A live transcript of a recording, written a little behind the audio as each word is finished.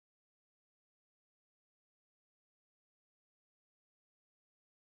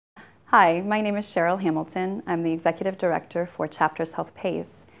Hi, my name is Cheryl Hamilton. I'm the Executive Director for Chapters Health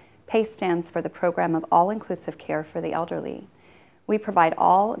PACE. PACE stands for the Program of All-Inclusive Care for the Elderly. We provide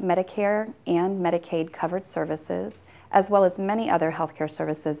all Medicare and Medicaid covered services, as well as many other healthcare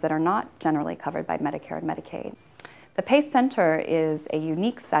services that are not generally covered by Medicare and Medicaid. The PACE Center is a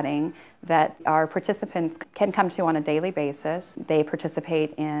unique setting that our participants can come to on a daily basis. They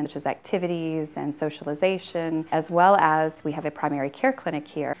participate in such as activities and socialization, as well as we have a primary care clinic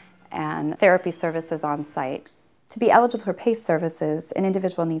here and therapy services on site. To be eligible for PACE services, an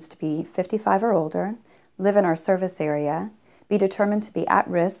individual needs to be 55 or older, live in our service area, be determined to be at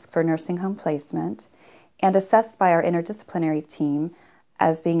risk for nursing home placement, and assessed by our interdisciplinary team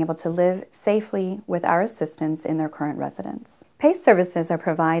as being able to live safely with our assistance in their current residence. PACE services are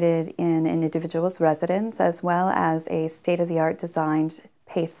provided in an individual's residence as well as a state-of-the-art designed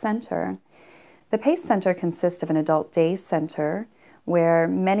PACE Center. The PACE Center consists of an adult day center where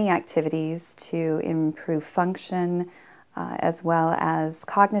many activities to improve function as well as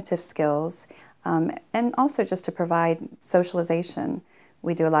cognitive skills and also just to provide socialization.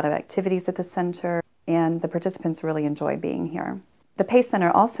 We do a lot of activities at the center and the participants really enjoy being here. The PACE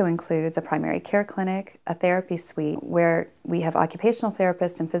Center also includes a primary care clinic, a therapy suite where we have occupational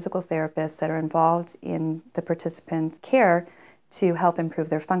therapists and physical therapists that are involved in the participants' care to help improve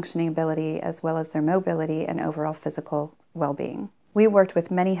their functioning ability as well as their mobility and overall physical well-being. We worked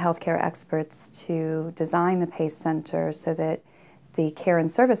with many healthcare experts to design the PACE Center so that the care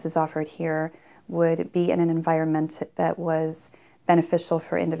and services offered here would be in an environment that was beneficial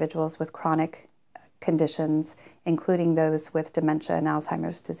for individuals with chronic conditions, including those with dementia and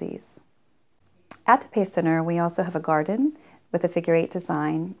Alzheimer's disease. At the PACE Center, we also have a garden with a figure-8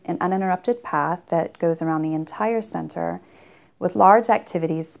 design, an uninterrupted path that goes around the entire center, with large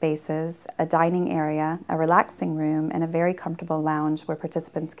activities spaces, a dining area, a relaxing room, and a very comfortable lounge where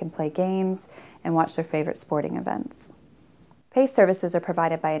participants can play games and watch their favorite sporting events. PACE services are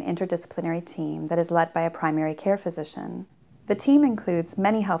provided by an interdisciplinary team that is led by a primary care physician. The team includes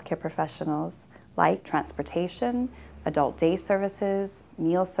many healthcare professionals like transportation, adult day services,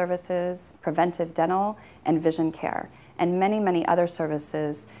 meal services, preventive dental and vision care, and many other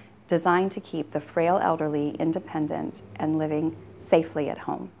services designed to keep the frail elderly independent and living safely at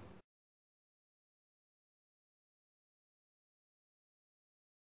home.